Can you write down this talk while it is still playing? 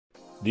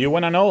Do you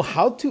want to know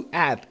how to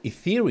add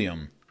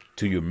Ethereum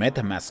to your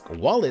Metamask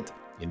wallet?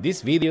 In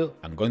this video,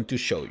 I'm going to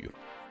show you.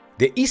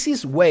 The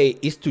easiest way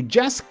is to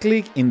just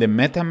click in the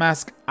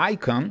Metamask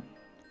icon,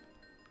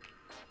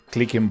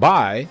 click in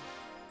Buy,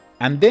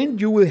 and then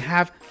you will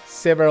have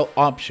several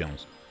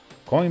options: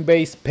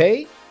 Coinbase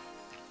Pay,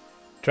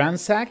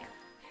 Transact,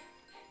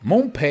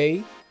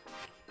 MoonPay,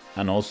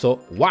 and also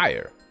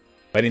Wire.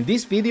 But in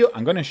this video,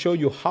 I'm going to show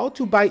you how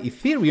to buy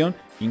Ethereum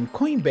in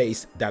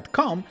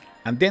Coinbase.com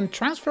and then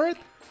transfer it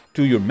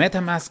to your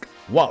Metamask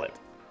wallet.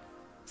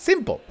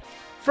 Simple.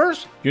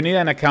 First, you need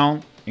an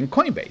account in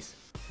Coinbase.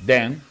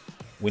 Then,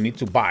 we need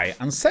to buy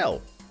and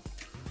sell.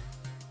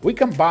 We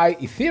can buy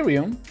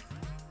Ethereum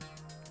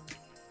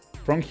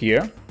from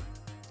here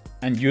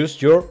and use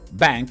your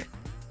bank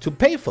to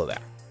pay for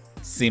that.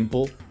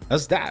 Simple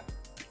as that.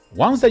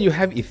 Once that you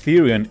have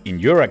Ethereum in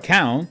your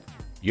account,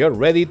 you're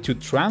ready to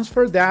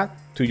transfer that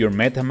to your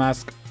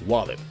Metamask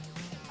wallet.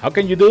 How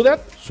can you do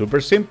that?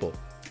 Super simple.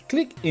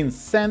 Click in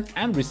Send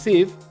and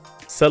Receive,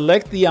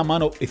 select the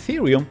amount of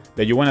Ethereum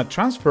that you want to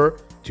transfer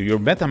to your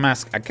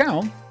Metamask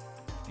account.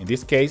 In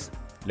this case,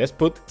 let's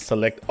put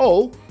Select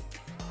All,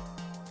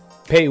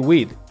 Pay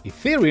with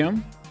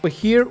Ethereum.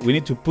 Here we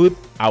need to put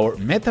our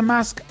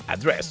Metamask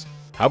address.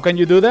 How can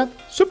you do that?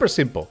 Super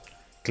simple.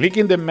 Click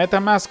in the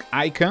Metamask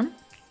icon,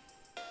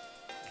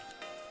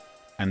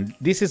 and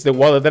this is the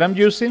wallet that I'm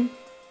using.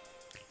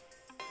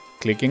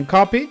 Click in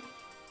Copy,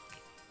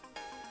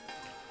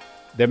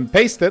 then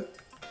paste it,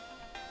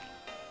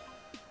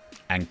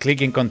 and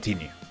click in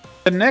Continue.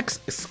 The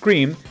next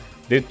screen,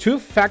 the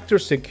two-factor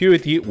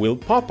security will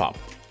pop up.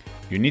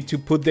 You need to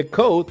put the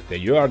code that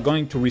you are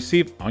going to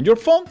receive on your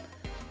phone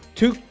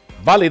to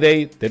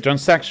validate the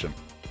transaction.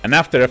 And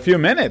after a few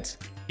minutes,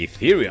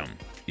 Ethereum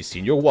is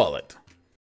in your wallet.